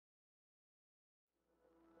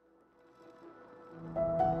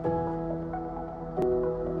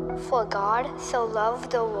For God so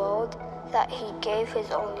loved the world that he gave his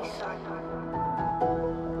only Son,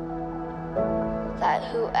 that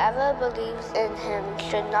whoever believes in him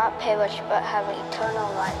should not perish but have eternal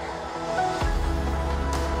life.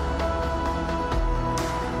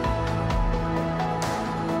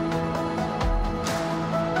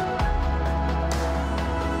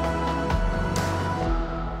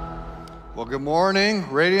 Well, good morning,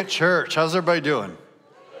 Radiant Church. How's everybody doing?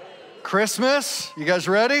 Christmas? You guys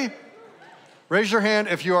ready? Raise your hand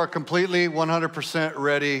if you are completely 100%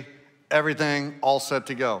 ready, everything all set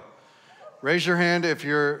to go. Raise your hand if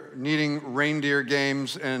you're needing reindeer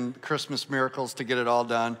games and Christmas miracles to get it all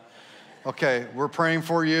done. Okay, we're praying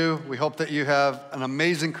for you. We hope that you have an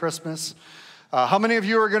amazing Christmas. How many of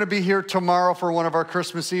you are going to be here tomorrow for one of our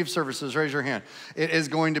Christmas Eve services? Raise your hand. It is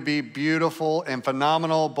going to be beautiful and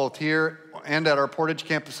phenomenal, both here and at our Portage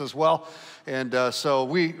campus as well. And so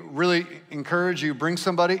we really encourage you, bring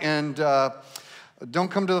somebody, and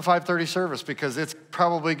don't come to the 5:30 service because it's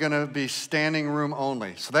probably going to be standing room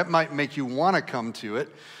only. So that might make you want to come to it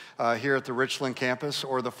here at the Richland campus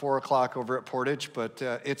or the 4 o'clock over at Portage. But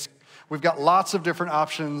we've got lots of different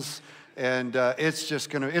options, and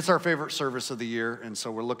it's our favorite service of the year, and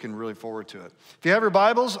so we're looking really forward to it. If you have your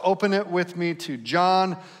Bibles, open it with me to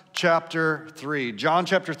John chapter 3. John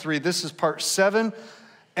chapter 3, this is part 7,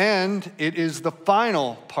 and it is the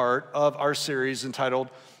final part of our series entitled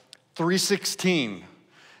 3:16.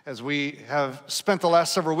 As we have spent the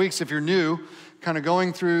last several weeks, if you're new, kind of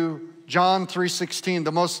going through John 3:16,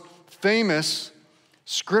 the most famous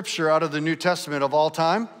scripture out of the New Testament of all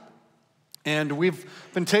time. And we've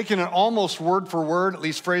been taking it almost word for word, at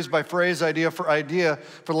least phrase by phrase, idea for idea,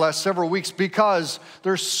 for the last several weeks, because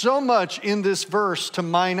there's so much in this verse to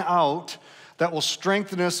mine out that will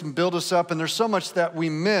strengthen us and build us up. And there's so much that we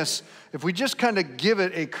miss if we just kind of give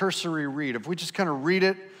it a cursory read. If we just kind of read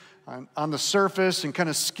it on the surface and kind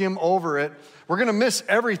of skim over it, we're going to miss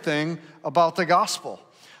everything about the gospel.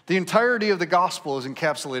 The entirety of the gospel is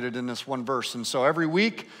encapsulated in this one verse. And so every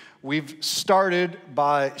week, we've started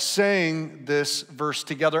by saying this verse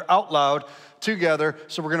together, out loud, together.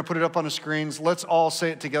 So we're going to put it up on the screens. Let's all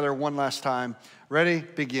say it together one last time. Ready?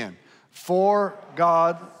 Begin. For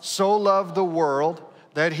God so loved the world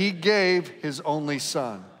that he gave his only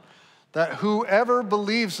Son, that whoever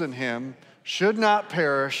believes in him should not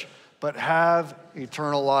perish, but have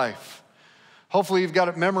eternal life. Hopefully you've got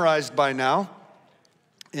it memorized by now.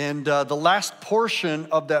 And the last portion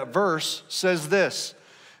of that verse says this.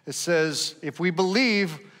 It says, if we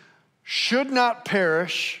believe, should not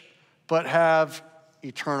perish, but have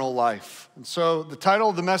eternal life. And so the title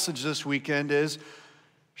of the message this weekend is,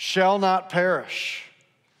 shall not perish.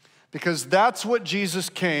 Because that's what Jesus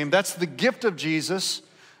came. That's the gift of Jesus.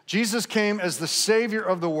 Jesus came as the Savior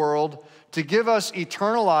of the world to give us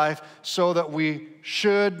eternal life so that we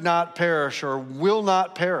should not perish or will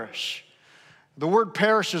not perish. The word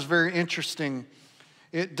perish is very interesting.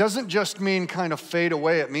 It doesn't just mean kind of fade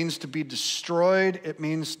away. It means to be destroyed. It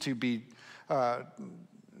means to be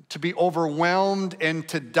overwhelmed and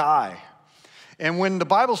to die. And when the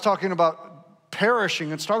Bible's talking about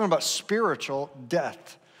perishing, it's talking about spiritual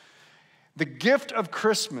death. The gift of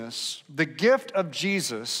Christmas, the gift of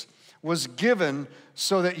Jesus, was given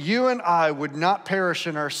so that you and I would not perish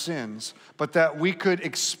in our sins, but that we could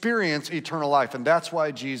experience eternal life. And that's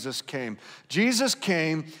why Jesus came. Jesus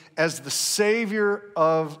came as the Savior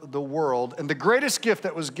of the world. And the greatest gift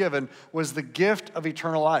that was given was the gift of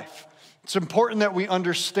eternal life. It's important that we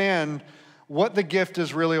understand what the gift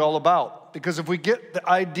is really all about. Because if we get the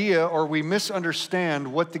idea or we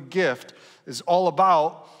misunderstand what the gift is all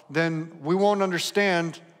about, then we won't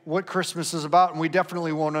understand what Christmas is about, and we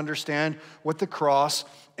definitely won't understand what the cross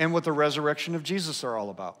and what the resurrection of Jesus are all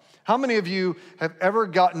about. How many of you have ever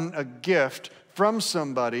gotten a gift from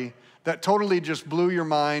somebody that totally just blew your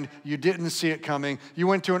mind? You didn't see it coming. You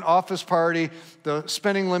went to an office party, the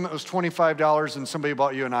spending limit was $25, and somebody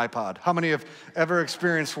bought you an iPod. How many have ever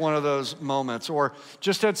experienced one of those moments? Or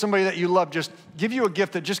just had somebody that you love just give you a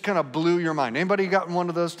gift that just kind of blew your mind? Anybody gotten one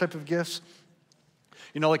of those type of gifts?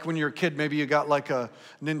 You know, like when you were a kid, maybe you got like a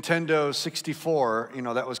Nintendo 64. You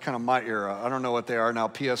know, that was kind of my era. I don't know what they are now,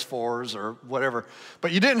 PS4s or whatever.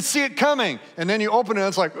 But you didn't see it coming. And then you open it, and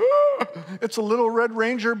it's like, ooh, it's a little Red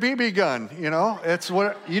Ranger BB gun, you know? It's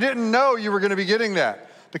what you didn't know you were going to be getting that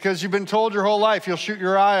because you've been told your whole life you'll shoot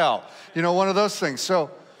your eye out. You know, one of those things.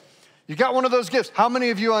 So you got one of those gifts. How many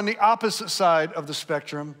of you on the opposite side of the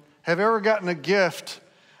spectrum have ever gotten a gift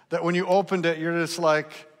that when you opened it, you're just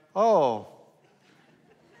like, oh,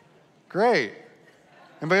 great.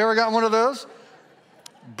 Anybody ever gotten one of those?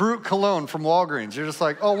 Brute cologne from Walgreens. You're just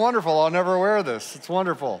like, oh, wonderful. I'll never wear this. It's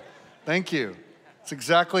wonderful. Thank you. It's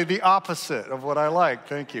exactly the opposite of what I like.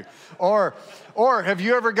 Thank you. Or have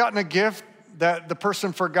you ever gotten a gift that the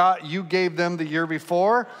person forgot you gave them the year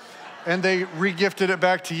before and they re-gifted it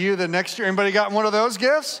back to you the next year? Anybody got one of those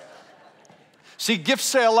gifts? See, gifts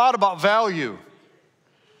say a lot about value.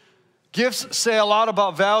 Gifts say a lot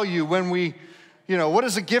about value when we, what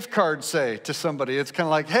does a gift card say to somebody? It's kind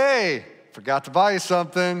of like, hey, forgot to buy you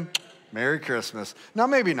something. Merry Christmas. Now,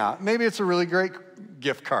 maybe not. Maybe it's a really great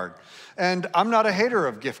gift card. And I'm not a hater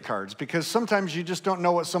of gift cards because sometimes you just don't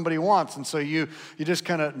know what somebody wants. And so you just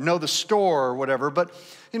kind of know the store or whatever. But,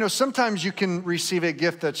 sometimes you can receive a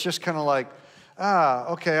gift that's just kind of like,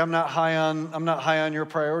 okay, I'm not high on your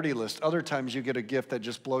priority list. Other times you get a gift that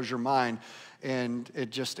just blows your mind and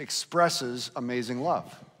it just expresses amazing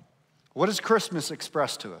love. What does Christmas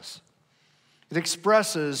express to us? It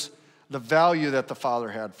expresses the value that the Father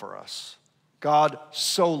had for us. God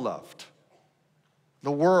so loved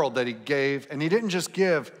the world that he gave, and he didn't just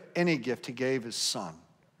give any gift, he gave his son.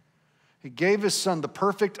 He gave his son the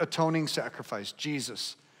perfect atoning sacrifice,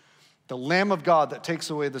 Jesus, the Lamb of God that takes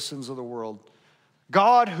away the sins of the world.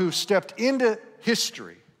 God who stepped into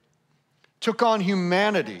history, took on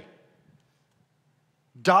humanity,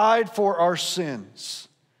 died for our sins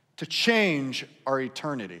to change our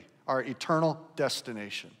eternity, our eternal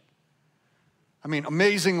destination. I mean,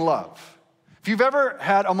 amazing love. If you've ever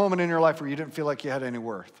had a moment in your life where you didn't feel like you had any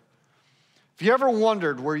worth, if you ever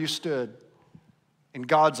wondered where you stood in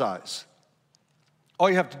God's eyes, all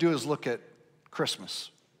you have to do is look at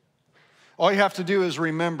Christmas. All you have to do is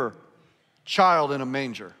remember child in a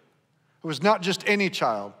manger. It was not just any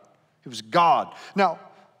child, it was God. Now,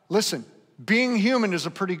 listen, being human is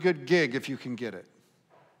a pretty good gig if you can get it.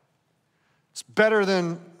 It's better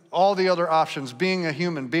than all the other options, being a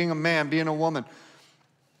human, being a man, being a woman.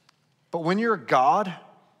 But when you're God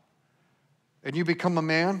and you become a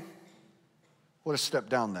man, what a step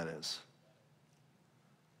down that is.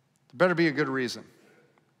 There better be a good reason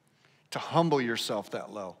to humble yourself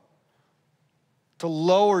that low, to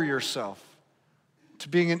lower yourself to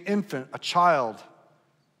being an infant, a child,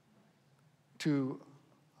 to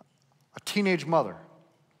a teenage mother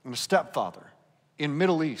and a stepfather in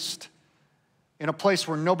Middle East, in a place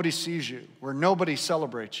where nobody sees you, where nobody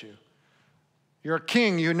celebrates you. You're a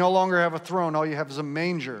king, you no longer have a throne, all you have is a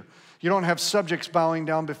manger. You don't have subjects bowing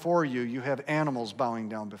down before you, you have animals bowing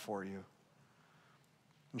down before you.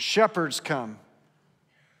 And shepherds come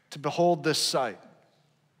to behold this sight.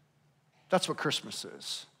 That's what Christmas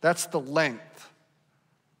is. That's the length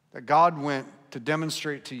that God went to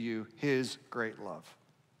demonstrate to you his great love.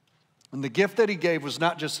 And the gift that he gave was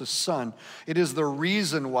not just his son. It is the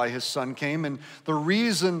reason why his son came. And the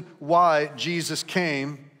reason why Jesus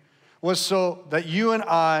came was so that you and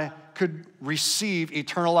I could receive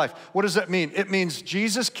eternal life. What does that mean? It means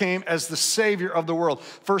Jesus came as the Savior of the world.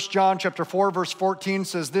 1 John chapter 4, verse 14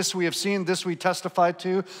 says, "This we have seen, this we testify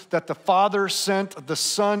to, that the Father sent the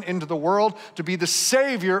Son into the world to be the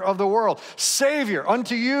Savior of the world." Savior,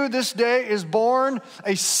 unto you this day is born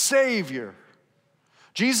a Savior.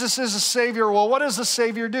 Jesus is a Savior. Well, what does a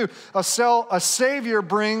Savior do? A Savior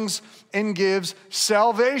brings and gives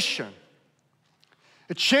salvation.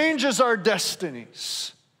 It changes our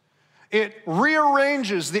destinies. It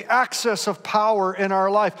rearranges the access of power in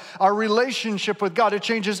our life, our relationship with God. It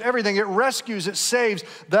changes everything. It rescues, it saves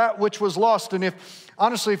that which was lost. And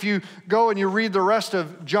if you go and you read the rest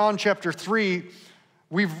of John chapter 3,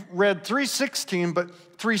 we've read 3:16, but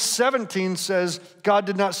 3:17 says, God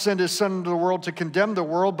did not send his son into the world to condemn the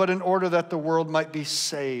world, but in order that the world might be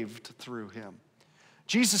saved through him.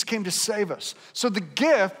 Jesus came to save us. So the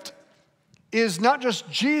gift is not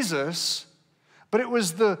just Jesus, but it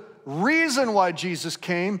was the reason why Jesus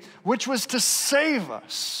came, which was to save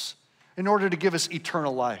us in order to give us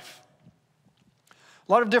eternal life.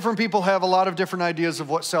 A lot of different people have a lot of different ideas of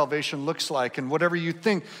what salvation looks like, and whatever you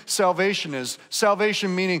think salvation is.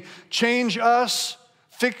 Salvation meaning change us,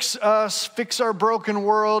 fix our broken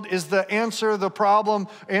world is the answer to the problem,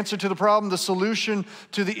 the solution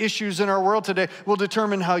to the issues in our world today will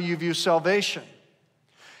determine how you view salvation.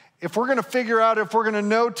 If we're going to figure out, if we're going to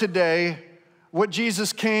know today what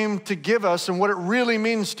Jesus came to give us and what it really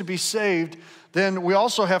means to be saved, then we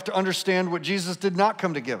also have to understand what Jesus did not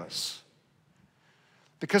come to give us.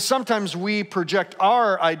 Because sometimes we project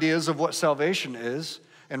our ideas of what salvation is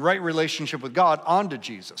and right relationship with God onto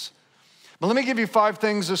Jesus. But let me give you 5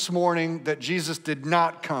 things this morning that Jesus did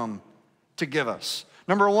not come to give us.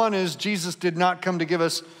 Number 1 is Jesus did not come to give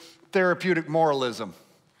us therapeutic moralism.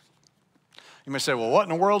 You may say, well, what in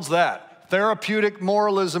the world's that? Therapeutic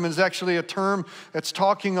moralism is actually a term that's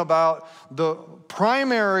talking about the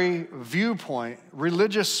primary viewpoint,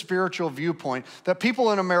 religious, spiritual viewpoint that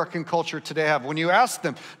people in American culture today have. When you ask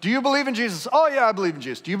them, do you believe in Jesus? Oh yeah, I believe in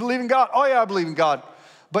Jesus. Do you believe in God? Oh yeah, I believe in God.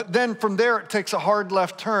 But then from there, it takes a hard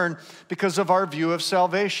left turn because of our view of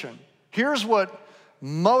salvation. Here's what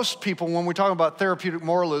most people, when we talk about therapeutic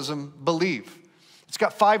moralism, believe. It's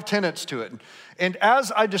got 5 tenets to it. And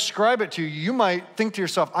as I describe it to you, you might think to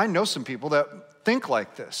yourself, I know some people that think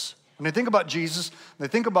like this. When they think about Jesus, they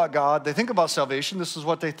think about God, they think about salvation, this is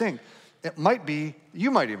what they think. It might be, you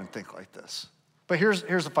might even think like this. But here's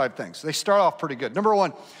the 5 things. They start off pretty good. Number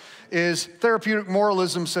 1 is therapeutic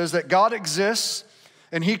moralism says that God exists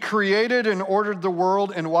and he created and ordered the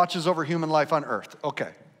world and watches over human life on earth.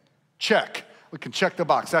 Okay, check. We can check the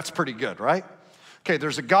box. That's pretty good, right? Okay,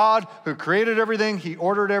 there's a God who created everything, he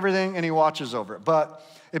ordered everything, and he watches over it. But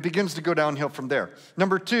it begins to go downhill from there.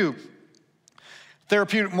 Number 2,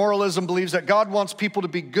 therapeutic moralism believes that God wants people to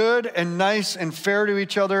be good and nice and fair to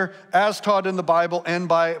each other as taught in the Bible and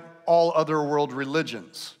by all other world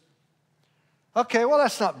religions. Okay, well,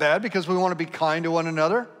 that's not bad because we want to be kind to one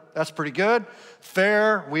another. That's pretty good.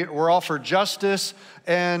 Fair, we're all for justice.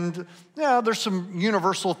 And yeah, there's some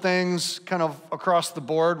universal things kind of across the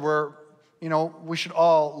board where, you know, we should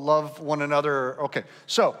all love one another. Okay,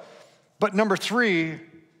 so, but number 3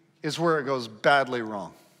 is where it goes badly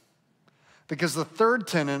wrong. Because the 3rd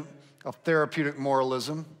tenet of therapeutic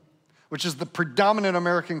moralism, which is the predominant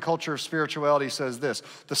American culture of spirituality, says this: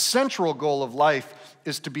 the central goal of life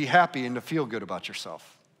is to be happy and to feel good about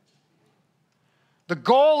yourself. The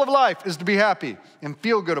goal of life is to be happy and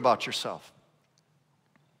feel good about yourself.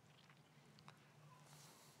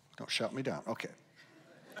 Don't shout me down. Okay.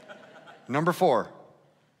 Number 4,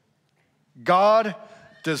 God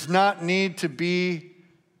does not need to be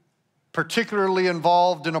particularly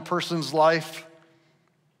involved in a person's life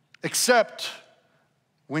except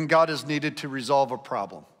when God is needed to resolve a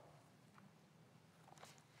problem.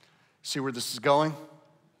 See where this is going?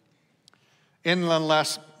 And then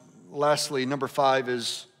lastly, number 5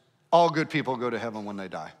 is all good people go to heaven when they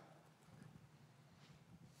die.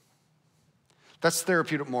 That's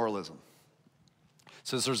therapeutic moralism. It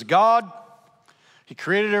says there's a God, he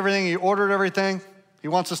created everything, he ordered everything, he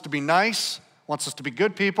wants us to be nice, wants us to be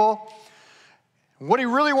good people. What he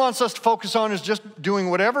really wants us to focus on is just doing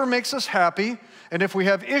whatever makes us happy, and if we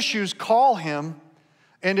have issues, call him,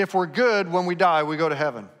 and if we're good, when we die, we go to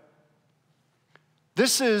heaven.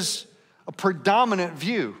 This is a predominant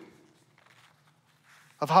view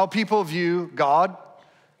of how people view God,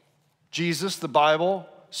 Jesus, the Bible,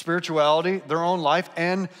 spirituality, their own life,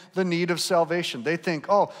 and the need of salvation. They think,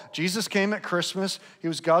 oh, Jesus came at Christmas, he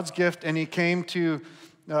was God's gift, and he came to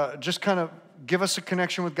just kind of give us a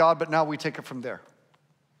connection with God, but now we take it from there.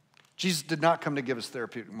 Jesus did not come to give us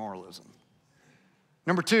therapeutic moralism.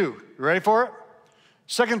 Number 2, you ready for it?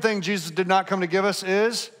 Second thing Jesus did not come to give us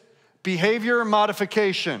is behavior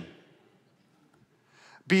modification.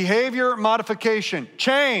 Behavior modification,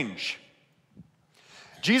 change.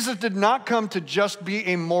 Jesus did not come to just be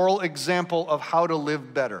a moral example of how to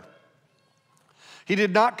live better. He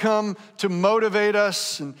did not come to motivate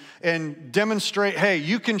us and demonstrate, hey,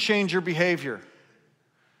 you can change your behavior.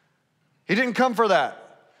 He didn't come for that.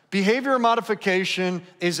 Behavior modification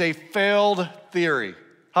is a failed theory.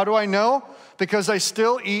 How do I know? Because I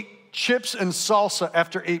still eat chips and salsa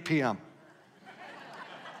after 8 p.m.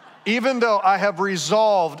 Even though I have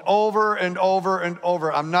resolved over and over and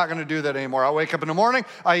over, I'm not gonna do that anymore. I wake up in the morning,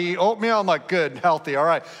 I eat oatmeal, I'm like, good, healthy, all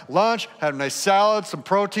right. Lunch, have a nice salad, some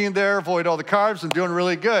protein there, avoid all the carbs, I'm doing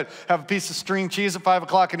really good. Have a piece of string cheese at 5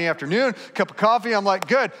 o'clock in the afternoon, cup of coffee, I'm like,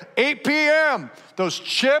 good. 8 p.m., those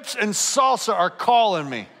chips and salsa are calling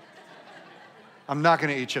me. I'm not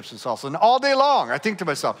gonna eat chips and salsa. And all day long, I think to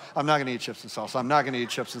myself, I'm not gonna eat chips and salsa. I'm not gonna eat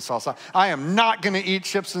chips and salsa. I am not gonna eat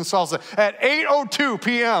chips and salsa. At 8:02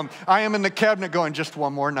 p.m., I am in the cabinet going, just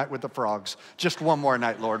one more night with the frogs. Just one more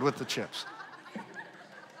night, Lord, with the chips.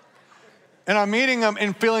 And I'm eating them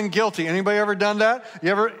and feeling guilty. Anybody ever done that?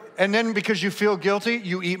 And then because you feel guilty,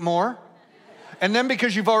 you eat more. And then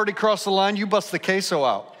because you've already crossed the line, you bust the queso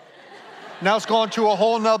out. Now it's gone to a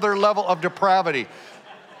whole nother level of depravity.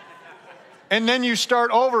 And then you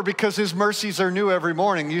start over because his mercies are new every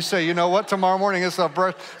morning. You say, you know what, tomorrow morning is a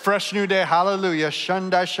fresh new day. Hallelujah,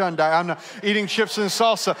 shundai, shundai. I'm not eating chips and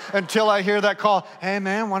salsa until I hear that call. Hey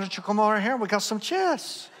man, why don't you come over here? We got some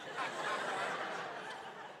chips.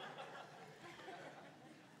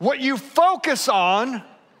 What you focus on,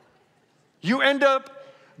 you end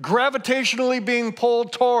up gravitationally being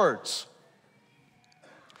pulled towards.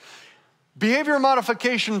 Behavior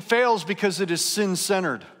modification fails because it is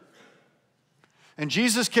sin-centered. And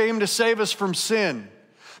Jesus came to save us from sin,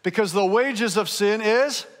 because the wages of sin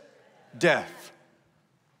is death.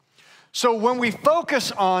 So when we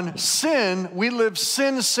focus on sin, we live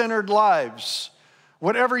sin-centered lives.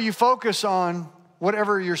 Whatever you focus on,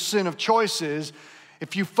 whatever your sin of choice is,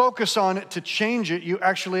 if you focus on it to change it, you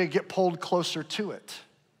actually get pulled closer to it.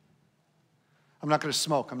 I'm not going to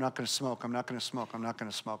smoke. I'm not going to smoke. I'm not going to smoke. I'm not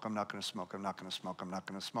going to smoke. I'm not going to smoke. I'm not going to smoke. I'm not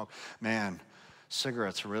going to smoke. Man,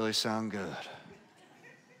 cigarettes really sound good.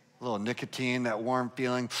 A little nicotine, that warm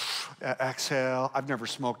feeling, exhale. I've never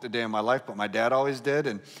smoked a day in my life, but my dad always did,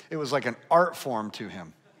 and it was like an art form to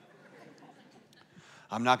him.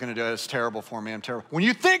 I'm not going to do it. It's terrible for me. I'm terrible. When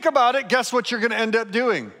you think about it, guess what you're going to end up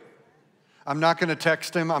doing? I'm not going to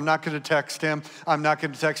text him. I'm not going to text him. I'm not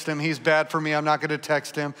going to text him. He's bad for me. I'm not going to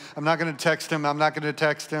text him. I'm not going to text him. I'm not going to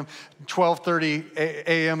text him. 12:30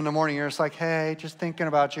 a.m. in the morning, you're just like, hey, just thinking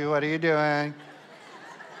about you. What are you doing?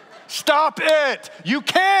 Stop it. You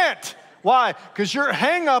can't. Why? Because your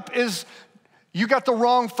hang up is you got the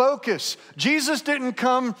wrong focus. Jesus didn't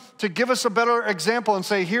come to give us a better example and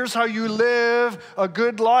say, here's how you live a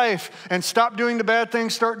good life and stop doing the bad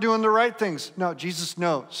things, start doing the right things. No, Jesus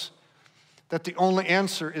knows that the only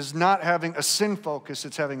answer is not having a sin focus,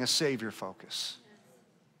 it's having a Savior focus.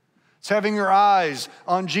 It's having your eyes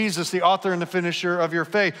on Jesus, the author and the finisher of your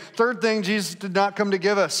faith. Third thing Jesus did not come to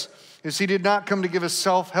give us is he did not come to give us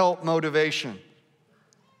self-help motivation.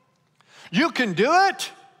 You can do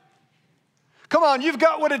it. Come on, you've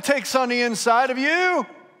got what it takes on the inside of you.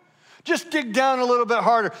 Just dig down a little bit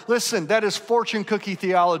harder. Listen, that is fortune cookie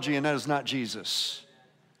theology, and that is not Jesus.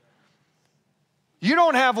 You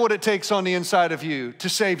don't have what it takes on the inside of you to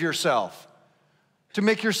save yourself, to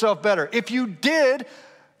make yourself better. If you did,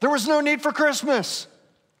 there was no need for Christmas.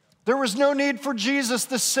 There was no need for Jesus,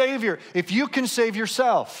 the Savior. If you can save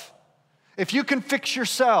yourself, if you can fix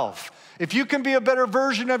yourself, if you can be a better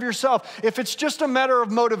version of yourself, if it's just a matter of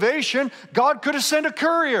motivation, God could have sent a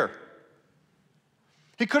courier.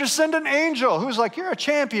 He could have sent an angel who's like, you're a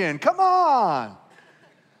champion, come on.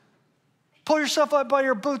 Pull yourself up by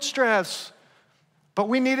your bootstraps. But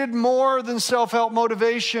we needed more than self-help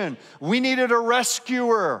motivation. We needed a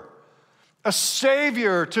rescuer, a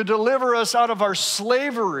Savior to deliver us out of our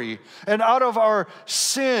slavery and out of our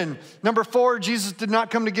sin. Number 4, Jesus did not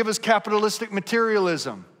come to give us capitalistic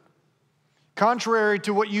materialism. Contrary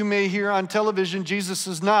to what you may hear on television, Jesus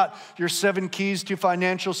is not your 7 keys to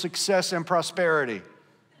financial success and prosperity.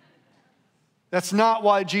 That's not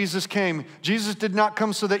why Jesus came. Jesus did not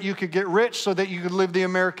come so that you could get rich, so that you could live the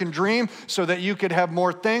American dream, so that you could have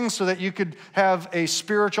more things, so that you could have a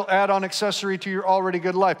spiritual add-on accessory to your already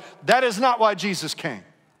good life. That is not why Jesus came.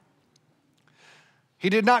 He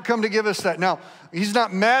did not come to give us that. Now, he's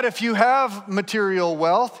not mad if you have material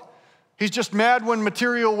wealth. He's just mad when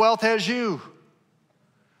material wealth has you.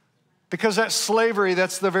 Because that's slavery,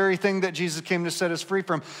 that's the very thing that Jesus came to set us free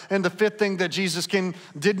from. And the 5th thing that Jesus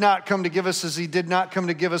did not come to give us is he did not come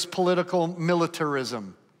to give us political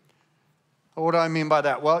militarism. What do I mean by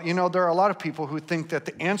that? Well, you know, there are a lot of people who think that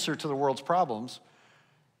the answer to the world's problems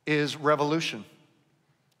is revolution.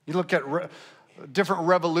 You look at different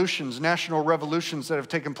revolutions, national revolutions that have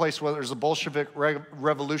taken place, whether it's the Bolshevik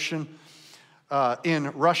revolution, in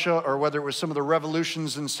Russia, or whether it was some of the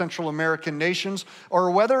revolutions in Central American nations, or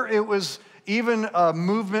whether it was even a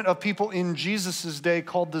movement of people in Jesus' day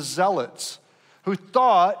called the Zealots, who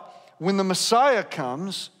thought when the Messiah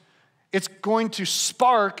comes, it's going to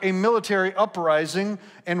spark a military uprising,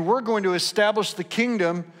 and we're going to establish the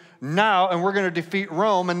kingdom now, and we're going to defeat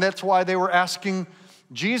Rome, and that's why they were asking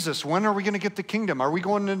Jesus, when are we going to get the kingdom? Are we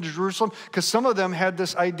going into Jerusalem? Because some of them had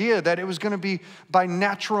this idea that it was going to be by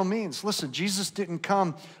natural means. Listen, Jesus didn't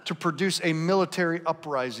come to produce a military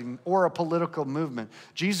uprising or a political movement.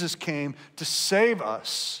 Jesus came to save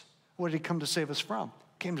us. What did he come to save us from?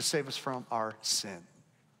 He came to save us from our sin.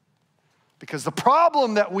 Because the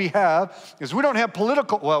problem that we have is we don't have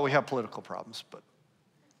we have political problems, but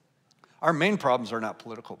our main problems are not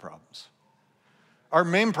political problems. Our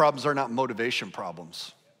main problems are not motivation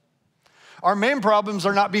problems. Our main problems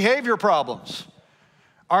are not behavior problems.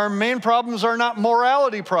 Our main problems are not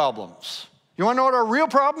morality problems. You want to know what our real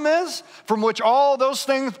problem is? From which all those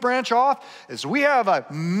things branch off? Is we have a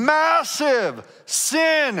massive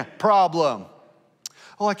sin problem.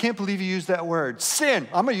 Oh, I can't believe you used that word. Sin.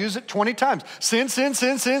 I'm going to use it 20 times. Sin, sin,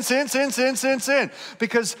 sin, sin, sin, sin, sin, sin, sin.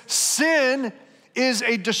 Because sin is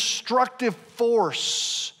a destructive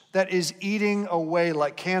force that is eating away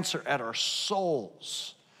like cancer at our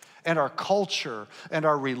souls and our culture and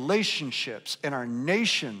our relationships and our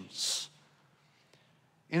nations.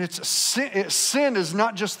 And sin is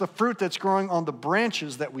not just the fruit that's growing on the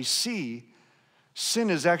branches that we see. Sin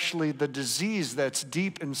is actually the disease that's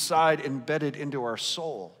deep inside, embedded into our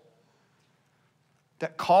soul,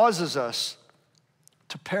 that causes us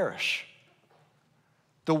to perish.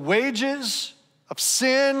 The wages of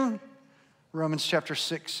sin, Romans chapter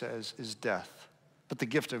 6 says, is death. But the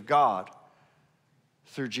gift of God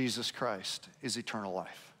through Jesus Christ is eternal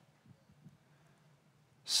life.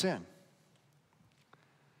 Sin.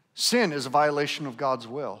 Sin is a violation of God's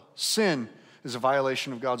will. Sin is a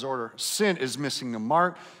violation of God's order. Sin is missing the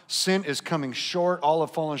mark. Sin is coming short. All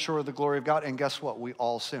have fallen short of the glory of God. And guess what? We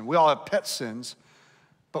all sin. We all have pet sins,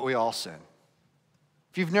 but we all sin.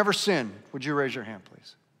 If you've never sinned, would you raise your hand,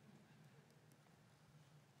 please?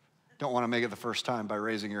 Don't want to make it the first time by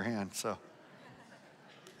raising your hand, so.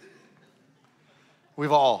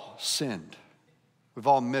 We've all sinned. We've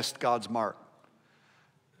all missed God's mark.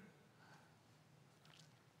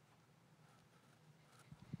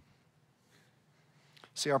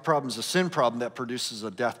 See, our problem is a sin problem that produces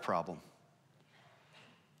a death problem.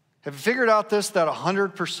 Have you figured out this, that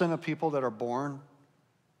 100% of people that are born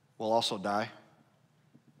will also die?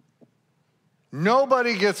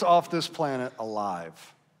 Nobody gets off this planet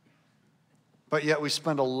alive. But yet we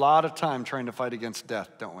spend a lot of time trying to fight against death,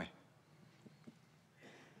 don't we?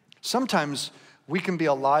 Sometimes we can be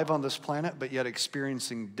alive on this planet, but yet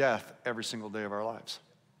experiencing death every single day of our lives.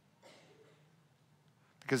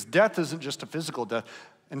 Because death isn't just a physical death.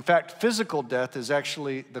 In fact, physical death is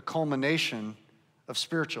actually the culmination of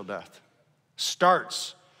spiritual death.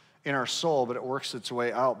 Starts in our soul, but it works its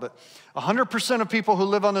way out. But 100% of people who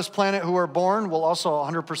live on this planet who are born will also,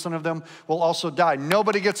 100% of them will also die.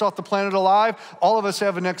 Nobody gets off the planet alive. All of us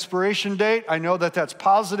have an expiration date. I know that that's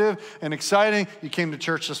positive and exciting. You came to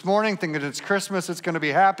church this morning thinking it's Christmas, it's going to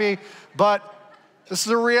be happy. But this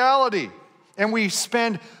is a reality. And we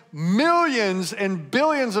spend millions and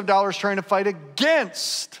billions of dollars trying to fight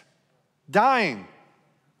against dying.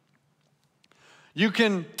 You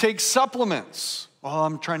can take supplements. Oh,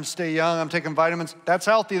 I'm trying to stay young, I'm taking vitamins. That's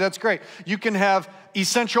healthy, that's great. You can have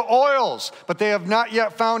essential oils, but they have not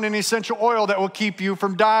yet found an essential oil that will keep you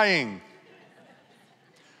from dying.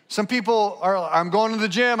 Some people are, I'm going to the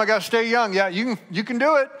gym, I gotta stay young. Yeah, you can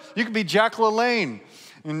do it. You can be Jack LaLanne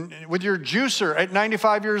with your juicer at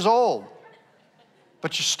 95 years old.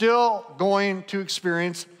 But you're still going to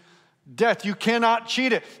experience death. You cannot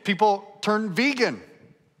cheat it. People turn vegan.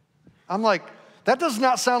 I'm like, that does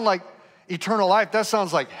not sound like eternal life. That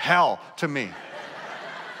sounds like hell to me.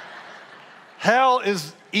 Hell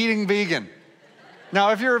is eating vegan. Now,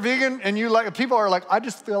 if you're a vegan and you like, people are like, I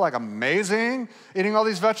just feel like amazing eating all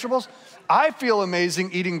these vegetables. I feel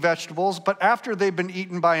amazing eating vegetables, but after they've been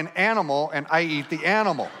eaten by an animal and I eat the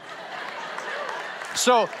animal.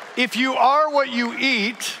 So if you are what you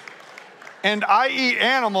eat, and I eat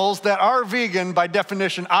animals that are vegan, by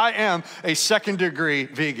definition, I am a second-degree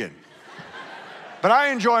vegan. But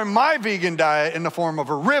I enjoy my vegan diet in the form of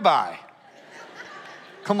a ribeye.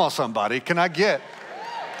 Come on, somebody. Can I get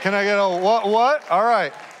a what? All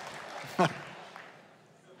right.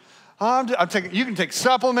 You can take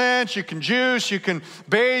supplements, you can juice, you can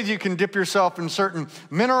bathe, you can dip yourself in certain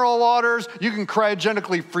mineral waters, you can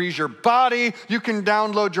cryogenically freeze your body, you can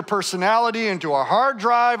download your personality into a hard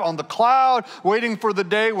drive on the cloud, waiting for the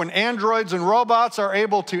day when androids and robots are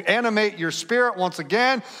able to animate your spirit once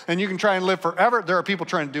again, and you can try and live forever. There are people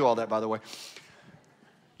trying to do all that, by the way.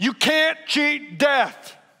 You can't cheat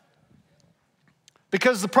death.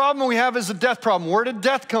 Because the problem we have is a death problem. Where did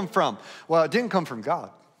death come from? Well, it didn't come from God.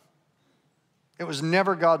 It was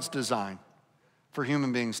never God's design for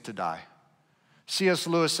human beings to die. C.S.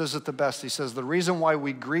 Lewis says it the best. He says, the reason why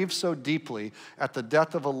we grieve so deeply at the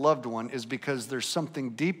death of a loved one is because there's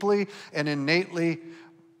something deeply and innately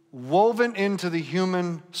woven into the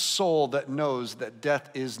human soul that knows that death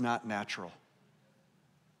is not natural.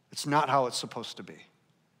 It's not how it's supposed to be.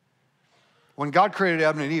 When God created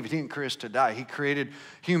Adam and Eve, he didn't create us to die. He created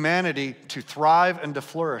humanity to thrive and to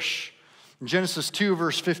flourish. In Genesis 2,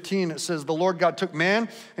 verse 15, it says, the Lord God took man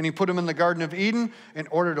and he put him in the Garden of Eden in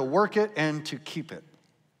order to work it and to keep it.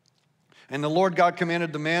 And the Lord God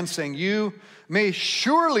commanded the man, saying, you may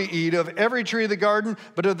surely eat of every tree of the garden,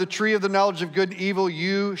 but of the tree of the knowledge of good and evil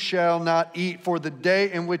you shall not eat, for the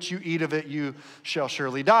day in which you eat of it you shall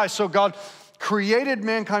surely die. So God created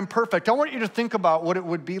mankind perfect. I want you to think about what it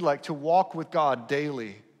would be like to walk with God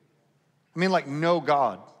daily. I mean, like know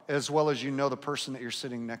God as well as you know the person that you're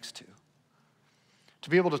sitting next to. To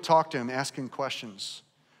be able to talk to him, ask him questions,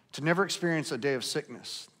 to never experience a day of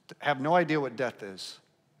sickness, to have no idea what death is,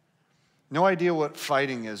 no idea what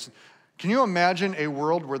fighting is. Can you imagine a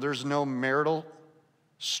world where there's no marital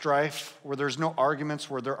strife, where there's no arguments,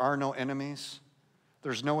 where there are no enemies,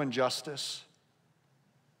 there's no injustice?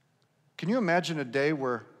 Can you imagine a day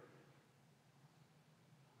where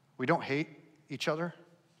we don't hate each other?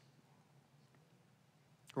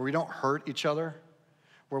 Where we don't hurt each other?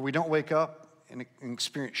 Where we don't wake up and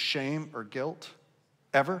experience shame or guilt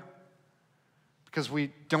ever? Because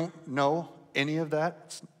we don't know any of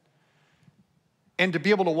that. And to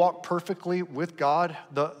be able to walk perfectly with God,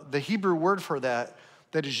 the Hebrew word for that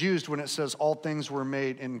is used when it says all things were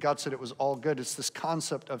made and God said it was all good, it's this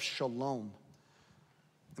concept of shalom.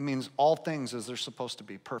 It means all things as they're supposed to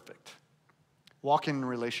be, perfect. Walking in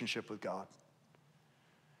relationship with God.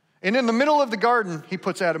 And in the middle of the garden, he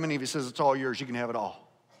puts Adam and Eve. He says, it's all yours. You can have it all.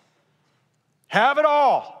 Have it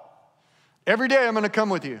all. Every day I'm going to come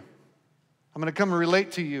with you. I'm going to come and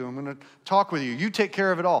relate to you. I'm going to talk with you. You take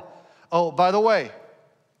care of it all. Oh, by the way,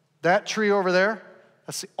 that tree over there,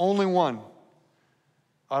 that's the only one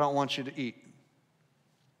I don't want you to eat.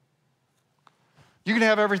 You can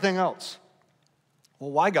have everything else. Well,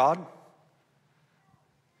 why, God?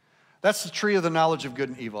 That's the tree of the knowledge of good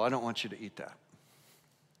and evil. I don't want you to eat that.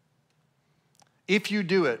 If you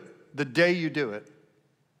do it, the day you do it,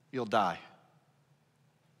 you'll die.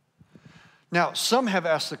 Now, some have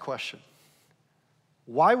asked the question,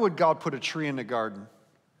 why would God put a tree in the garden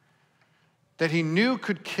that he knew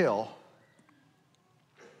could kill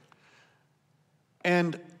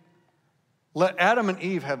and let Adam and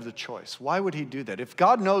Eve have the choice? Why would he do that? If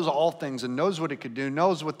God knows all things and knows what he could do,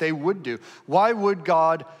 knows what they would do, why would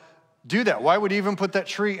God do that? Why would he even put that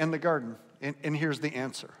tree in the garden? And here's the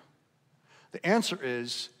answer. The answer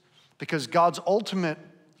is because God's ultimate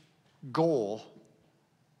goal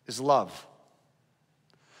is love.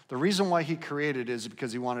 The reason why he created is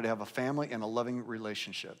because he wanted to have a family and a loving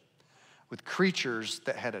relationship with creatures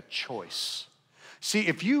that had a choice. See,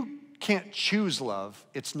 if you can't choose love,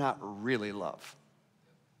 it's not really love.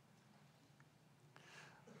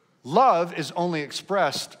 Love is only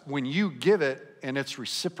expressed when you give it and it's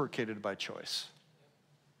reciprocated by choice.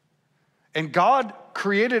 And God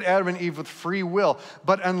created Adam and Eve with free will,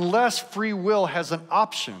 but unless free will has an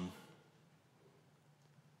option,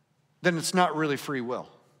 then it's not really free will.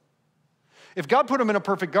 If God put them in a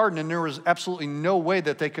perfect garden and there was absolutely no way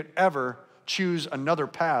that they could ever choose another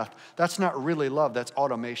path, that's not really love, that's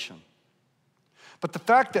automation. But the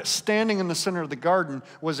fact that standing in the center of the garden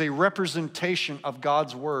was a representation of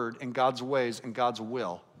God's word and God's ways and God's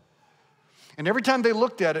will. And every time they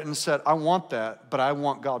looked at it and said, I want that, but I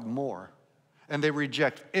want God more, and they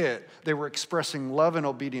reject it, they were expressing love and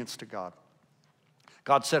obedience to God.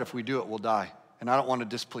 God said, if we do it, we'll die. And I don't want to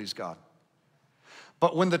displease God.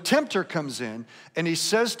 But when the tempter comes in and he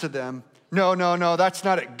says to them, no, that's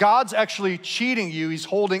not it. God's actually cheating you. He's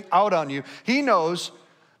holding out on you. He knows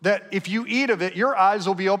that if you eat of it, your eyes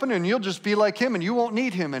will be open and you'll just be like him and you won't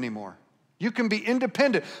need him anymore. You can be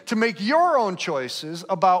independent to make your own choices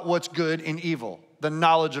about what's good and evil, the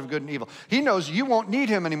knowledge of good and evil. He knows you won't need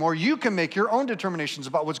him anymore. You can make your own determinations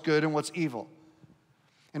about what's good and what's evil.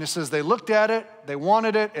 And it says they looked at it, they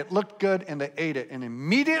wanted it, it looked good, and they ate it. And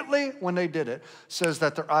immediately when they did it, says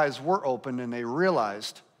that their eyes were opened and they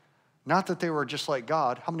realized, not that they were just like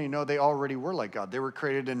God. How many know they already were like God? They were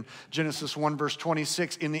created in Genesis 1 verse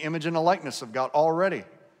 26 in the image and the likeness of God already.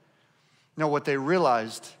 No, what they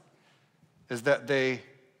realized is that they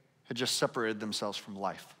had just separated themselves from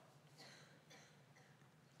life.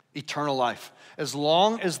 Eternal life. As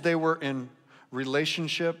long as they were in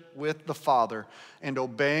relationship with the Father and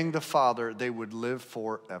obeying the Father, they would live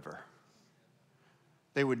forever.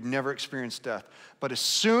 They would never experience death. But as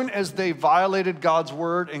soon as they violated God's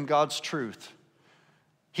word and God's truth,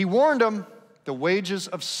 he warned them, the wages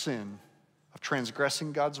of sin, of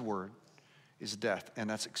transgressing God's word, is death. And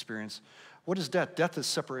that's experience. What is death? Death is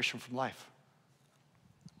separation from life.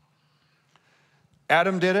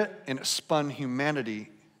 Adam did it, and it spun humanity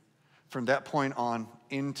from that point on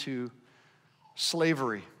into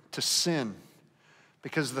slavery to sin,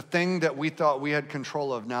 because the thing that we thought we had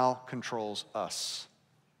control of now controls us.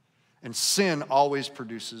 And sin always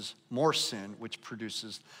produces more sin, which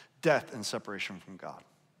produces death and separation from God.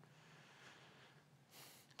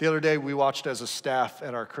 The other day we watched as a staff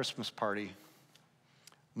at our Christmas party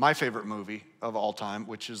my favorite movie of all time,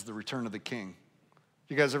 which is The Return of the King.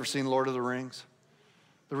 You guys ever seen Lord of the Rings?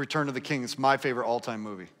 The Return of the King is my favorite all-time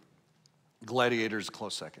movie. Gladiator is a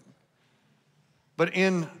close second. But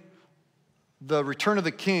in The Return of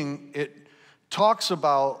the King, it talks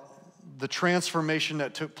about the transformation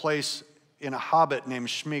that took place in a hobbit named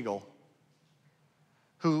Sméagol,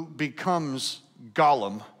 who becomes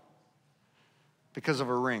Gollum because of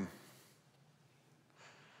a ring.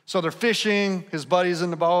 So they're fishing, his buddy's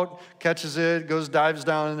in the boat, catches it, goes, dives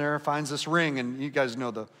down in there, finds this ring, and you guys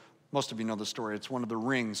know the Most of you know the story. It's one of the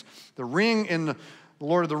rings. The ring in the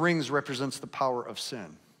Lord of the Rings represents the power of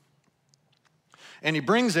sin. And he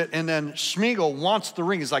brings it, and then Smeagol wants the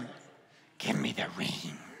ring. He's like, give me the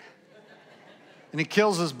ring. And he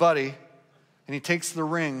kills his buddy, and he takes the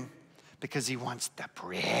ring because he wants the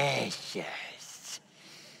precious.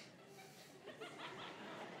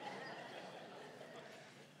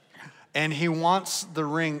 And he wants the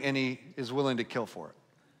ring, and he is willing to kill for it.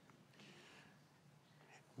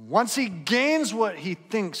 Once he gains what he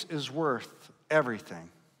thinks is worth everything,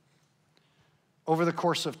 over the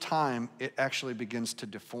course of time, it actually begins to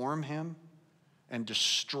deform him and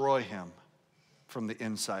destroy him from the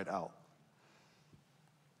inside out.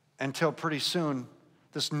 Until pretty soon,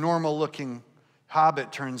 this normal-looking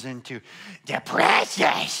hobbit turns into the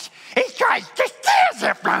precious. He tries to steal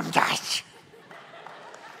it from us.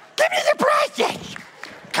 Give me the precious.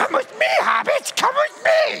 Come with me, hobbits. Come with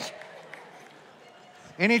me.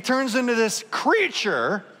 And he turns into this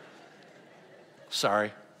creature.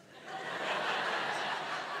 Sorry.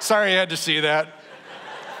 Sorry you had to see that.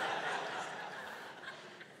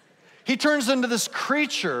 He turns into this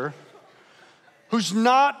creature who's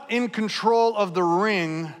not in control of the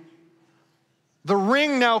ring. The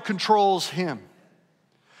ring now controls him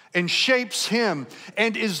and shapes him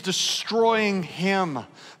and is destroying him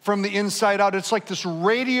from the inside out. It's like this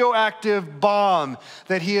radioactive bomb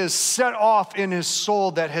that he has set off in his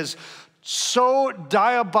soul that has so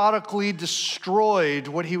diabolically destroyed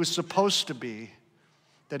what he was supposed to be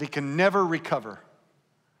that he can never recover.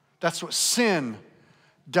 That's what sin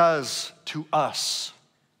does to us.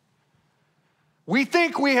 We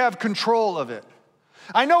think we have control of it.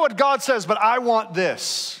 I know what God says, but I want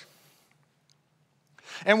this.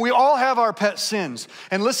 And we all have our pet sins.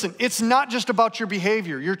 And listen, it's not just about your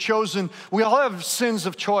behavior. You're chosen. We all have sins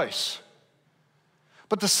of choice.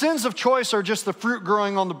 But the sins of choice are just the fruit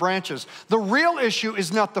growing on the branches. The real issue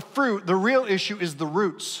is not the fruit. The real issue is the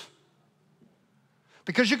roots.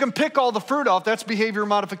 Because you can pick all the fruit off, that's behavior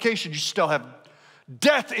modification. You still have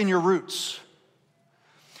death in your roots.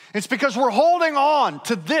 It's because we're holding on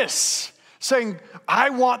to this, saying, I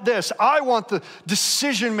want this. I want the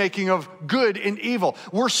decision-making of good and evil.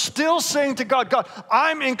 We're still saying to God, God,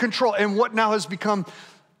 I'm in control. And what now has become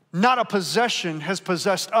not a possession has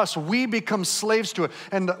possessed us. We become slaves to it.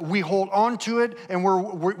 And we hold on to it, and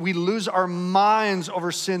we lose our minds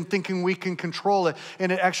over sin, thinking we can control it.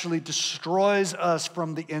 And it actually destroys us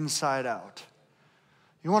from the inside out.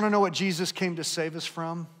 You want to know what Jesus came to save us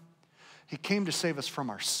from? He came to save us from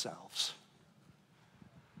ourselves.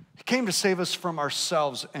 He came to save us from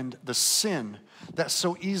ourselves and the sin that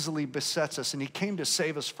so easily besets us. And he came to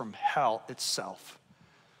save us from hell itself.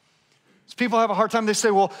 So people have a hard time. They say,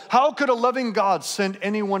 well, how could a loving God send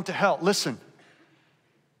anyone to hell? Listen,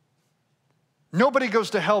 nobody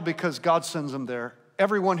goes to hell because God sends them there.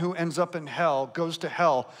 Everyone who ends up in hell goes to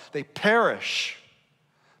hell. They perish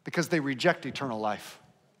because they reject eternal life.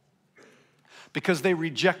 Because they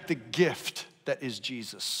reject the gift that is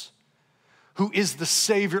Jesus, who is the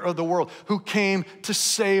Savior of the world, who came to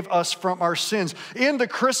save us from our sins. In the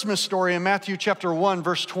Christmas story in Matthew chapter 1,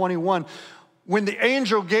 verse 21, when the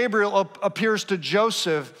angel Gabriel appears to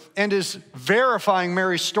Joseph and is verifying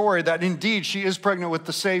Mary's story that indeed she is pregnant with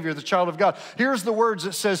the Savior, the child of God, here's the words.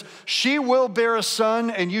 It says, she will bear a son,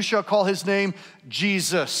 and you shall call his name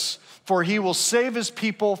Jesus, for he will save his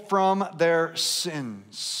people from their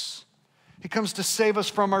sins. He comes to save us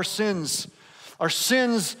from our sins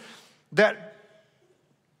that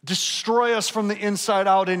destroy us from the inside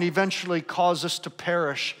out and eventually cause us to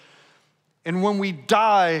perish. And when we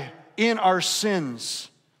die in our sins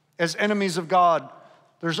as enemies of God,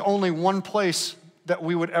 there's only one place that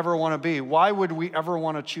we would ever want to be. Why would we ever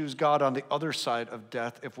want to choose God on the other side of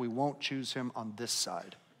death if we won't choose him on this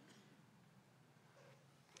side?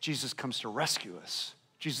 Jesus comes to rescue us.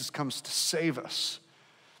 Jesus comes to save us.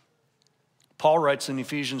 Paul writes in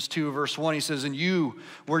Ephesians 2, verse 1, he says, and you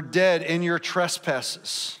were dead in your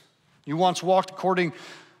trespasses. You once walked according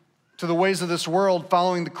to the ways of this world,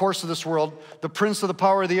 following the course of this world, the prince of the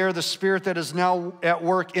power of the air, the spirit that is now at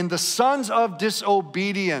work in the sons of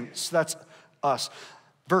disobedience. That's us.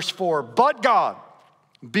 Verse 4, but God,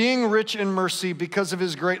 being rich in mercy because of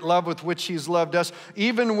his great love with which he's loved us,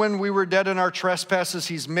 even when we were dead in our trespasses,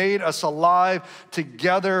 he's made us alive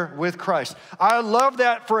together with Christ. I love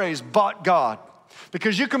that phrase, but God,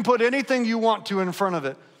 because you can put anything you want to in front of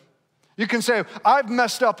it. You can say, I've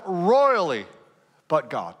messed up royally,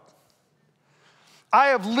 but God. I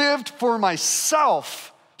have lived for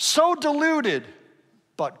myself, so deluded,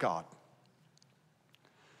 but God.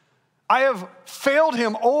 I have failed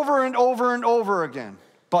him over and over and over again,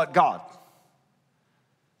 but God.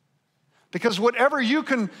 Because whatever you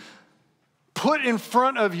can put in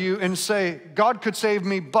front of you and say, God could save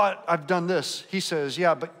me, but I've done this. He says,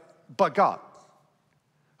 yeah, but God,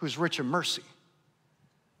 who's rich in mercy,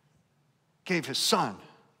 gave his son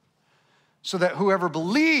so that whoever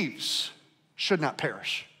believes should not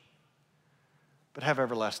perish, but have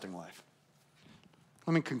everlasting life.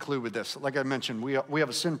 Let me conclude with this. Like I mentioned, we have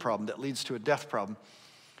a sin problem that leads to a death problem.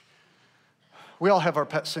 We all have our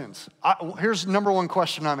pet sins. Here's number one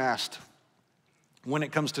question I'm asked when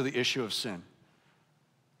it comes to the issue of sin.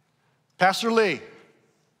 Pastor Lee,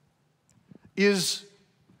 is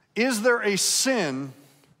there a sin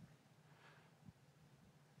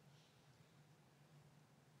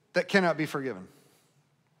that cannot be forgiven?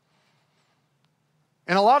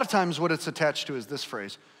 And a lot of times what it's attached to is this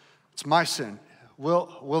phrase: it's my sin.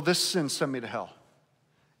 Will this sin send me to hell?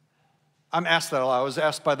 I'm asked that a lot. I was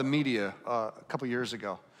asked by the media a couple years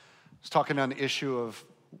ago. I was talking on the issue of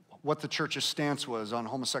what the church's stance was on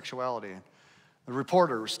homosexuality. And the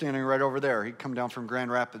reporter was standing right over there. He'd come down from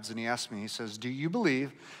Grand Rapids, and he asked me, he says, do you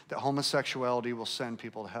believe that homosexuality will send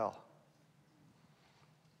people to hell?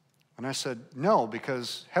 And I said, no,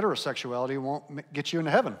 because heterosexuality won't get you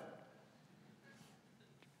into heaven.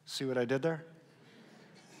 See what I did there?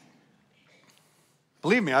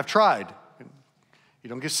 Believe me, I've tried. You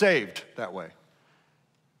don't get saved that way.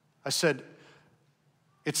 I said,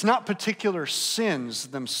 it's not particular sins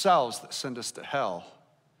themselves that send us to hell,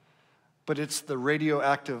 but it's the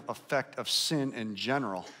radioactive effect of sin in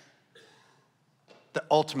general that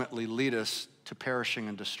ultimately lead us to perishing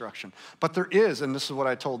and destruction. But there is, and this is what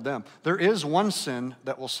I told them, there is one sin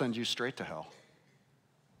that will send you straight to hell,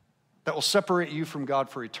 that will separate you from God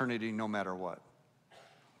for eternity no matter what.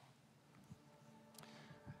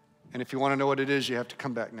 And if you want to know what it is, you have to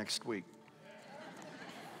come back next week.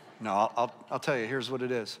 No, I'll tell you, here's what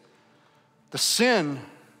it is. The sin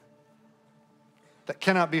that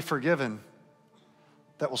cannot be forgiven,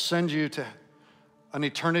 that will send you to an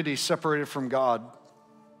eternity separated from God,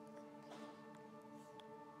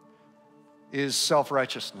 is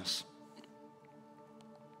self-righteousness.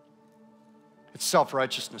 It's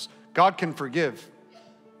self-righteousness. God can forgive.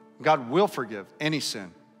 God will forgive any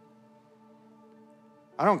sin.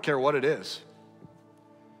 I don't care what it is.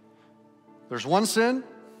 There's one sin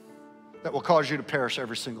that will cause you to perish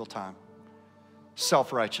every single time.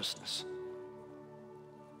 Self-righteousness.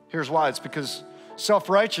 Here's why. It's because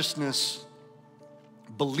self-righteousness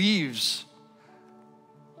believes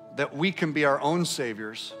that we can be our own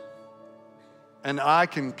saviors and I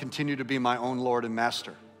can continue to be my own Lord and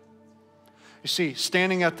Master. You see,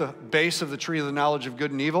 standing at the base of the tree of the knowledge of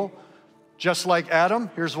good and evil, just like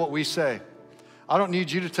Adam, here's what we say. I don't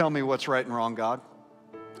need you to tell me what's right and wrong, God.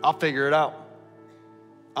 I'll figure it out.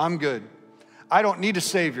 I'm good. I don't need a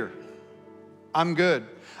savior. I'm good.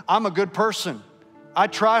 I'm a good person. I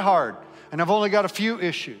try hard, and I've only got a few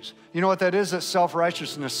issues. You know what that is? That's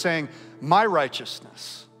self-righteousness, saying my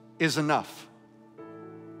righteousness is enough.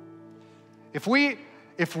 If we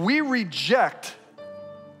reject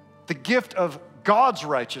the gift of God's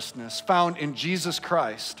righteousness found in Jesus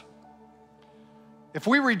Christ, if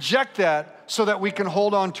we reject that so that we can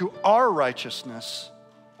hold on to our righteousness,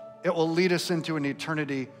 it will lead us into an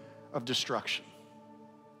eternity of destruction.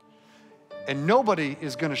 And nobody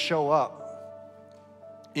is going to show up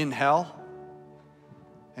in hell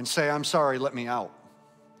and say, I'm sorry, let me out.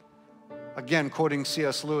 Again, quoting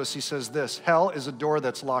C.S. Lewis, he says this: hell is a door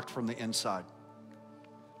that's locked from the inside.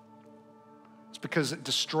 It's because it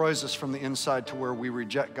destroys us from the inside to where we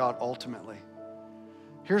reject God ultimately.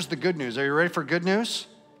 Here's the good news. Are you ready for good news?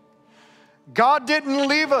 God didn't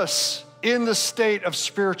leave us in the state of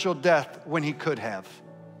spiritual death when he could have.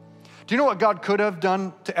 Do you know what God could have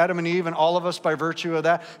done to Adam and Eve and all of us by virtue of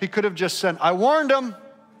that? He could have just said, I warned them.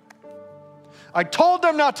 I told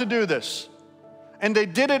them not to do this. And they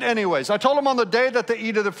did it anyways. I told them on the day that they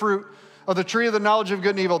eat of the fruit of the tree of the knowledge of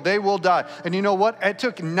good and evil, they will die. And you know what? It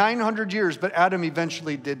took 900 years, but Adam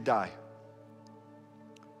eventually did die.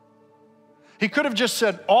 He could have just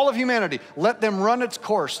said, all of humanity, let them run its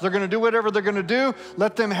course. They're going to do whatever they're going to do.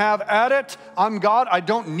 Let them have at it. I'm God. I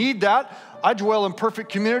don't need that. I dwell in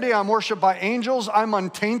perfect community. I'm worshiped by angels. I'm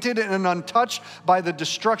untainted and untouched by the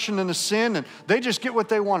destruction and the sin. And they just get what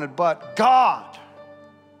they wanted. But God,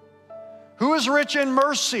 who is rich in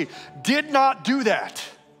mercy, did not do that.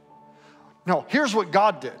 No, here's what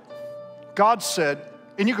God did. God said,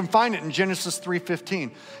 and you can find it in Genesis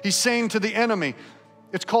 3:15. He's saying to the enemy,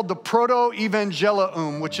 it's called the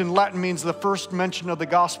proto-evangelium, which in Latin means the first mention of the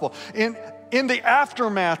gospel. in the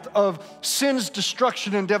aftermath of sin's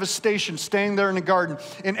destruction and devastation, staying there in the garden,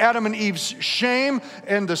 in Adam and Eve's shame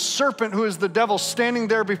and the serpent who is the devil standing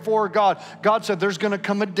there before God, God said there's going to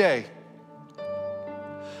come a day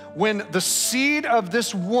when the seed of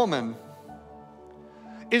this woman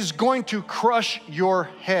is going to crush your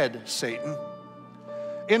head, Satan.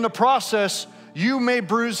 In the process, you may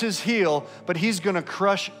bruise his heel, but he's going to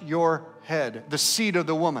crush your head, the seed of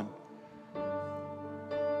the woman.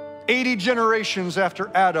 80 generations after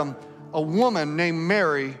Adam, a woman named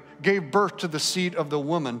Mary gave birth to the seed of the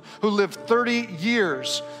woman who lived 30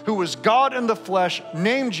 years, who was God in the flesh,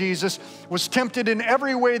 named Jesus, was tempted in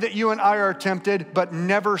every way that you and I are tempted, but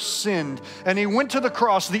never sinned. And he went to the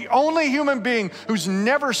cross, the only human being who's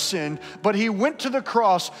never sinned, but he went to the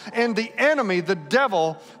cross, and the enemy, the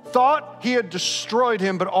devil, thought he had destroyed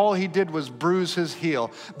him, but all he did was bruise his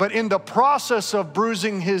heel. But in the process of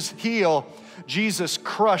bruising his heel, Jesus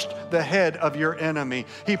crushed the head of your enemy.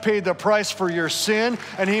 He paid the price for your sin,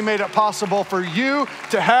 and he made it possible for you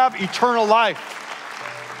to have eternal life.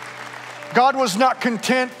 God was not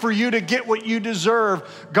content for you to get what you deserve.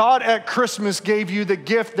 God at Christmas gave you the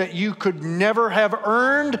gift that you could never have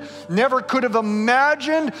earned, never could have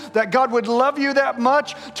imagined that God would love you that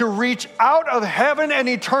much to reach out of heaven and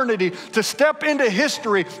eternity, to step into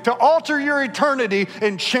history, to alter your eternity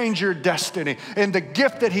and change your destiny. And the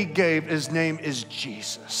gift that he gave, his name is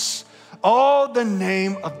Jesus. Oh, the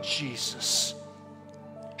name of Jesus.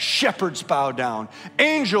 Shepherds bow down,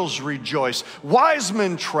 angels rejoice, wise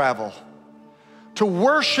men travel to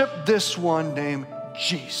worship this one named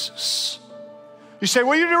Jesus. You say,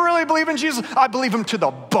 well, you don't really believe in Jesus? I believe him to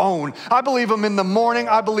the bone. I believe him in the morning.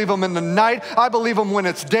 I believe him in the night. I believe him when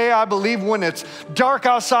it's day. I believe when it's dark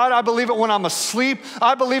outside. I believe it when I'm asleep.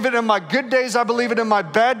 I believe it in my good days. I believe it in my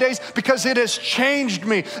bad days, because it has changed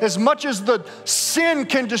me. As much as the sin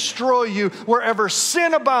can destroy you, wherever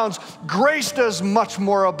sin abounds, grace does much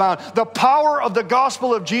more abound. The power of the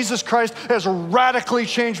gospel of Jesus Christ has radically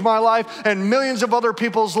changed my life and millions of other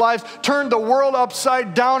people's lives, turned the world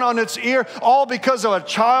upside down on its ear, all because of a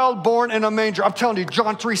child born in a manger. I'm telling you,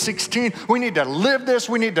 John 3:16, we need to live this,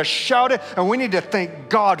 we need to shout it, and we need to thank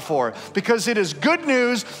God for it, because it is good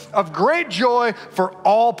news of great joy for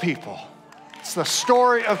all people. It's the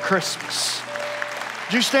story of Christmas.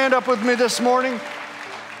 Would you stand up with me this morning?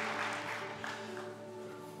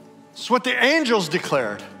 It's what the angels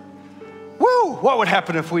declared. Woo! What would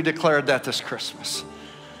happen if we declared that this Christmas?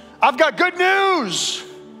 I've got good news.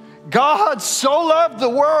 God so loved the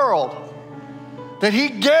world that he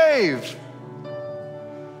gave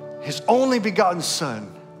his only begotten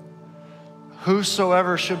Son,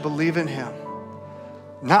 whosoever should believe in him,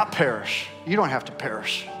 not perish. You don't have to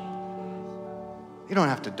perish. You don't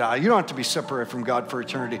have to die. You don't have to be separated from God for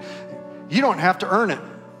eternity. You don't have to earn it.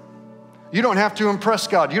 You don't have to impress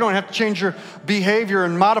God. You don't have to change your behavior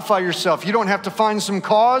and modify yourself. You don't have to find some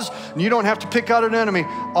cause, and you don't have to pick out an enemy.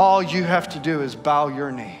 All you have to do is bow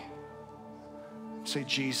your knee. Say,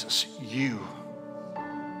 Jesus, you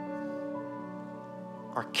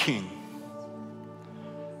are King,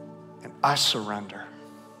 and I surrender.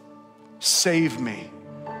 Save me,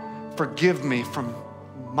 forgive me from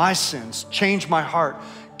my sins, change my heart,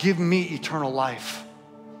 give me eternal life,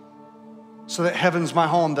 so that heaven's my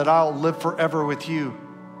home, that I'll live forever with you.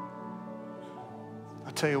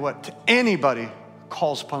 I'll tell you what, to anybody who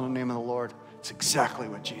calls upon the name of the Lord, it's exactly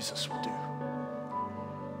what Jesus will do.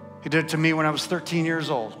 He did it to me when I was 13 years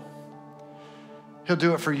old. He'll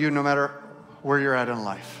do it for you no matter where you're at in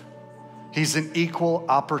life. He's an equal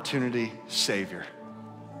opportunity Savior.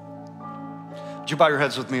 Would you bow your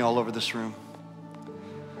heads with me all over this room?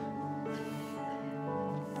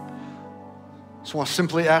 So I want to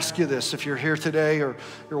simply ask you this. If you're here today or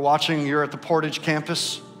you're watching, you're at the Portage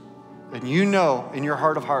campus, and you know in your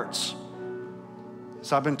heart of hearts,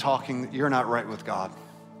 as I've been talking, that you're not right with God.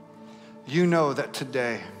 You know that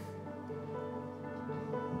today,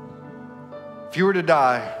 if you were to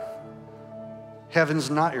die, heaven's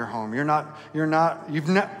not your home. You've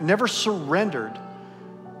never surrendered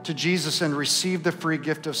to Jesus and received the free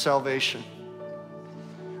gift of salvation.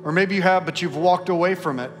 Or maybe you have, but you've walked away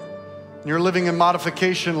from it. You're living in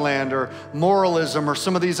modification land or moralism or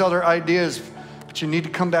some of these other ideas, but you need to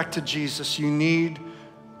come back to Jesus. You need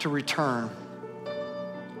to return.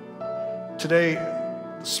 Today,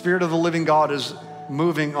 the Spirit of the living God is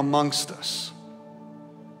moving amongst us.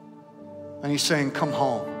 And he's saying, come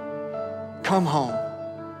home. Come home.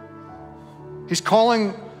 He's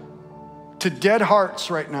calling to dead hearts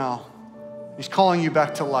right now. He's calling you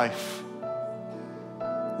back to life.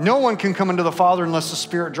 No one can come into the Father unless the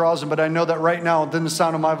Spirit draws him, but I know that right now, within the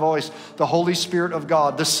sound of my voice, the Holy Spirit of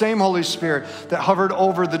God, the same Holy Spirit that hovered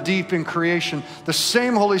over the deep in creation, the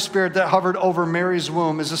same Holy Spirit that hovered over Mary's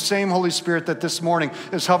womb is the same Holy Spirit that this morning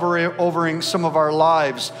is hovering some of our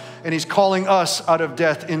lives, and he's calling us out of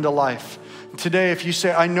death into life. Today, if you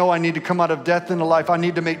say, I know I need to come out of death into life, I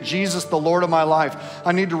need to make Jesus the Lord of my life,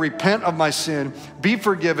 I need to repent of my sin, be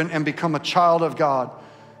forgiven, and become a child of God.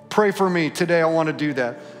 Pray for me. Today, I want to do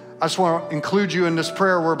that. I just want to include you in this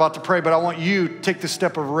prayer we're about to pray, but I want you to take the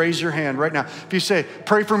step of raise your hand right now. If you say,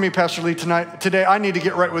 pray for me, Pastor Lee, today I need to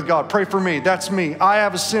get right with God. Pray for me. That's me. I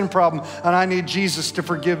have a sin problem, and I need Jesus to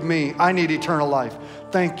forgive me. I need eternal life.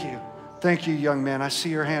 Thank you. Thank you, young man. I see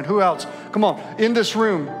your hand. Who else? Come on. In this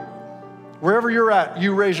room, wherever you're at,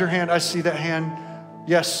 you raise your hand. I see that hand.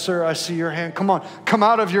 Yes, sir, I see your hand. Come on. Come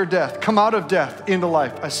out of your death. Come out of death into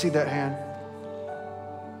life. I see that hand.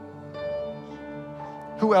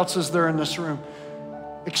 Who else is there in this room?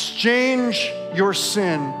 Exchange your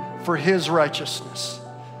sin for his righteousness.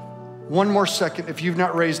 One more second if you've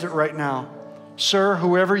not raised it right now. Sir,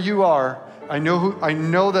 whoever you are, I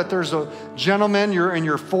know that there's a gentleman, you're in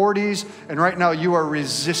your 40s, and right now you are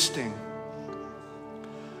resisting.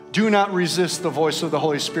 Do not resist the voice of the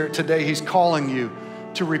Holy Spirit. Today he's calling you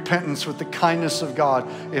to repentance with the kindness of God.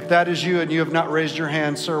 If that is you and you have not raised your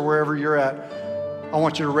hand, sir, wherever you're at, I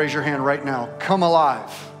want you to raise your hand right now. Come alive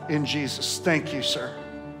in Jesus. Thank you, sir.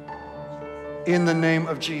 In the name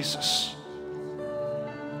of Jesus.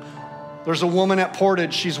 There's a woman at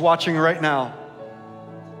Portage. She's watching right now.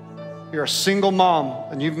 You're a single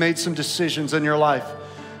mom and you've made some decisions in your life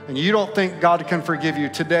and you don't think God can forgive you.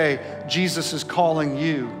 Today, Jesus is calling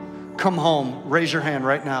you. Come home. Raise your hand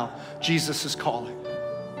right now. Jesus is calling.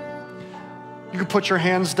 You can put your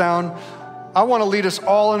hands down. I want to lead us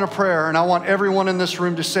all in a prayer, and I want everyone in this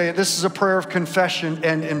room to say it. This is a prayer of confession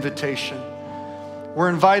and invitation. We're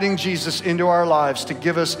inviting Jesus into our lives to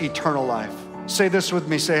give us eternal life. Say this with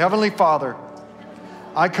me. Say, Heavenly Father,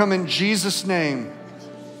 I come in Jesus' name,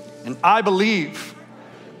 and I believe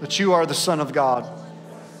that you are the Son of God.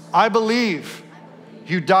 I believe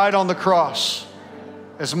you died on the cross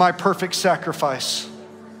as my perfect sacrifice.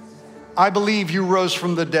 I believe you rose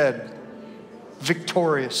from the dead,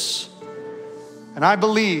 victorious. And I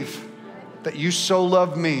believe that you so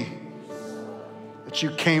loved me that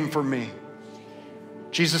you came for me.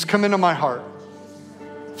 Jesus, come into my heart.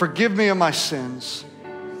 Forgive me of my sins.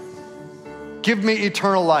 Give me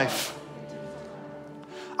eternal life.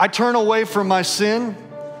 I turn away from my sin.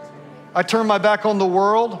 I turn my back on the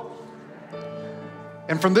world.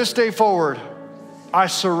 And from this day forward, I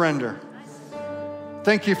surrender.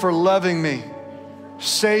 Thank you for loving me,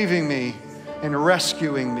 saving me, and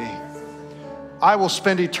rescuing me. I will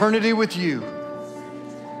spend eternity with you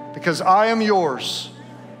because I am yours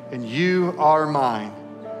and you are mine.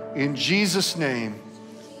 In Jesus' name,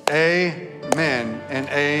 amen and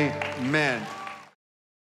amen.